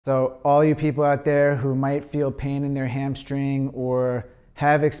So all you people out there who might feel pain in their hamstring or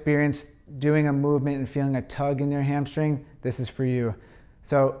have experienced doing a movement and feeling a tug in your hamstring, this is for you.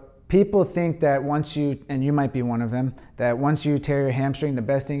 So people think that once you, and you might be one of them, that once you tear your hamstring, the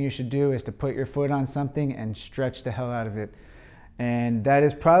best thing you should do is to put your foot on something and stretch the hell out of it. And that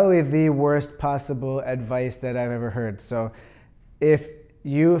is probably the worst possible advice that I've ever heard. So if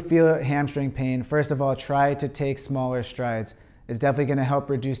you feel hamstring pain, first of all, try to take smaller strides. It's definitely going to help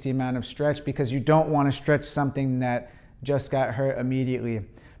reduce the amount of stretch because you don't want to stretch something that just got hurt immediately.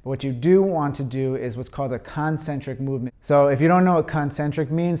 But what you do want to do is what's called a concentric movement. So if you don't know what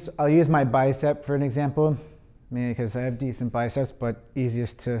concentric means, I'll use my bicep for an example, because I have decent biceps, but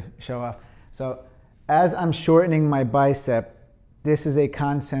easiest to show off. So as I'm shortening my bicep, this is a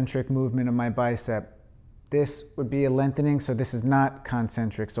concentric movement of my bicep. This would be a lengthening, so this is not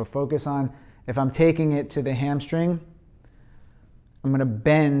concentric. So focus on, if I'm taking it to the hamstring, I'm going to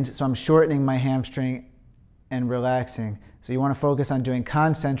bend, so I'm shortening my hamstring and relaxing. So you want to focus on doing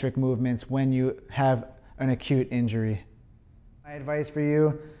concentric movements when you have an acute injury. My advice for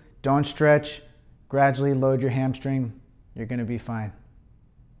you, don't stretch, gradually load your hamstring, you're going to be fine.